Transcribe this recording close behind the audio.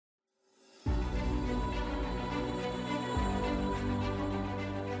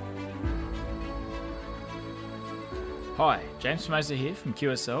Hi, James Formosa here from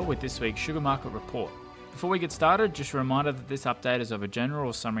QSL with this week's Sugar Market Report. Before we get started, just a reminder that this update is of a general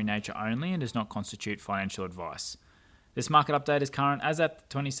or summary nature only and does not constitute financial advice. This market update is current as at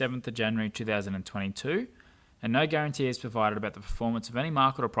the 27th of January 2022, and no guarantee is provided about the performance of any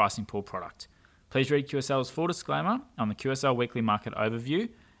market or pricing pool product. Please read QSL's full disclaimer on the QSL Weekly Market Overview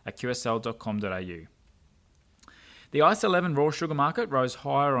at qsl.com.au. The ICE 11 raw sugar market rose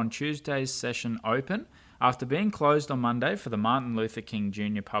higher on Tuesday's session open after being closed on Monday for the Martin Luther King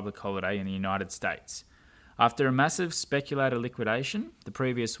Jr. public holiday in the United States. After a massive speculator liquidation the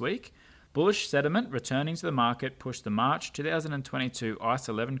previous week, bullish sentiment returning to the market pushed the March 2022 ICE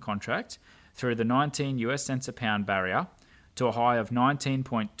 11 contract through the 19 US cents a pound barrier to a high of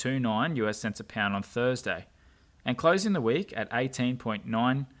 19.29 US cents a pound on Thursday, and closing the week at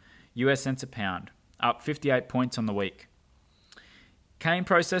 18.9 US cents a pound, up 58 points on the week. Cane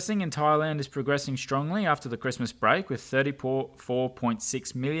processing in Thailand is progressing strongly after the Christmas break, with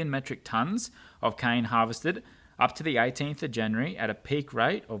 34.6 million metric tonnes of cane harvested up to the 18th of January at a peak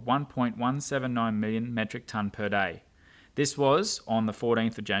rate of 1.179 million metric tonne per day. This was on the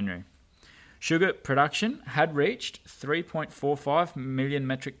 14th of January. Sugar production had reached 3.45 million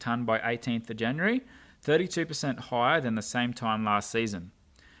metric tonne by 18th of January, 32% higher than the same time last season.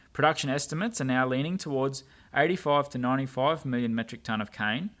 Production estimates are now leaning towards 85 to 95 million metric tonne of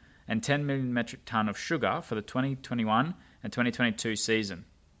cane and 10 million metric tonne of sugar for the 2021 and 2022 season.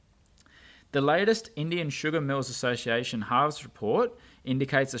 The latest Indian Sugar Mills Association harvest report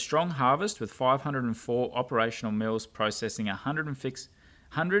indicates a strong harvest, with 504 operational mills processing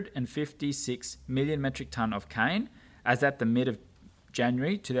 156 million metric tonne of cane as at the mid of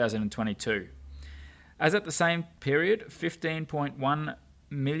January 2022. As at the same period, 15.1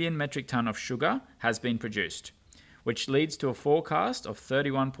 million metric tonne of sugar has been produced, which leads to a forecast of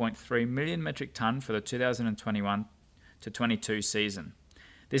 31.3 million metric tonne for the 2021 to 22 season.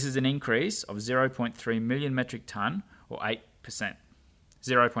 This is an increase of 0.3 million metric tonne or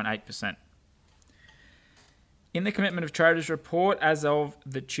 0.8%. In the Commitment of Traders report, as of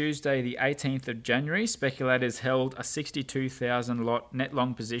the Tuesday the 18th of January, speculators held a 62,000 lot net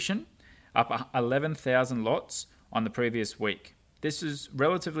long position, up 11,000 lots on the previous week. This is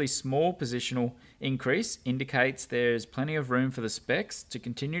relatively small positional increase indicates there is plenty of room for the specs to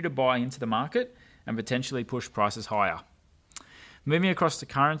continue to buy into the market and potentially push prices higher. Moving across to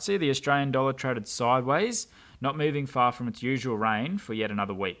currency, the Australian dollar traded sideways, not moving far from its usual range for yet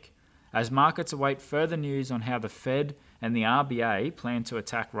another week, as markets await further news on how the Fed and the RBA plan to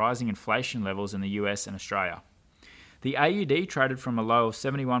attack rising inflation levels in the US and Australia. The AUD traded from a low of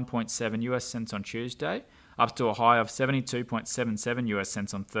 71.7 US cents on Tuesday up to a high of 72.77 US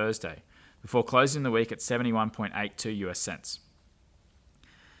cents on Thursday, before closing the week at 71.82 US cents.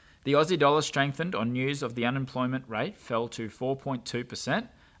 The Aussie dollar strengthened on news of the unemployment rate fell to 4.2%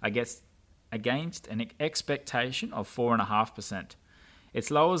 against an expectation of 4.5%,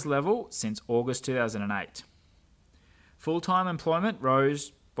 its lowest level since August 2008. Full-time employment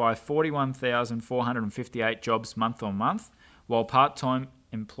rose by 41,458 jobs month on month, while part-time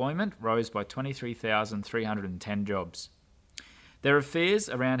employment rose by 23,310 jobs. There are fears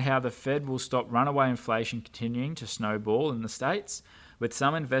around how the Fed will stop runaway inflation continuing to snowball in the States, with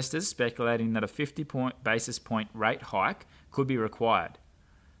some investors speculating that a 50 basis point rate hike could be required.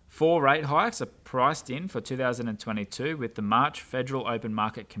 4 rate hikes are priced in for 2022, with the March Federal Open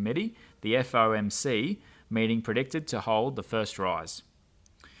Market Committee, the FOMC, meeting predicted to hold the first rise.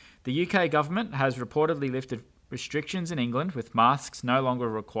 The UK government has reportedly lifted restrictions in England, with masks no longer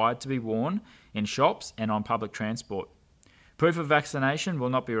required to be worn in shops and on public transport. Proof of vaccination will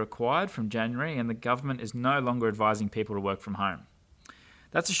not be required from January, and the government is no longer advising people to work from home.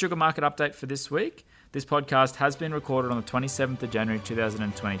 That's a sugar market update for this week. This podcast has been recorded on the 27th of January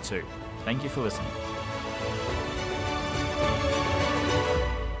 2022. Thank you for listening.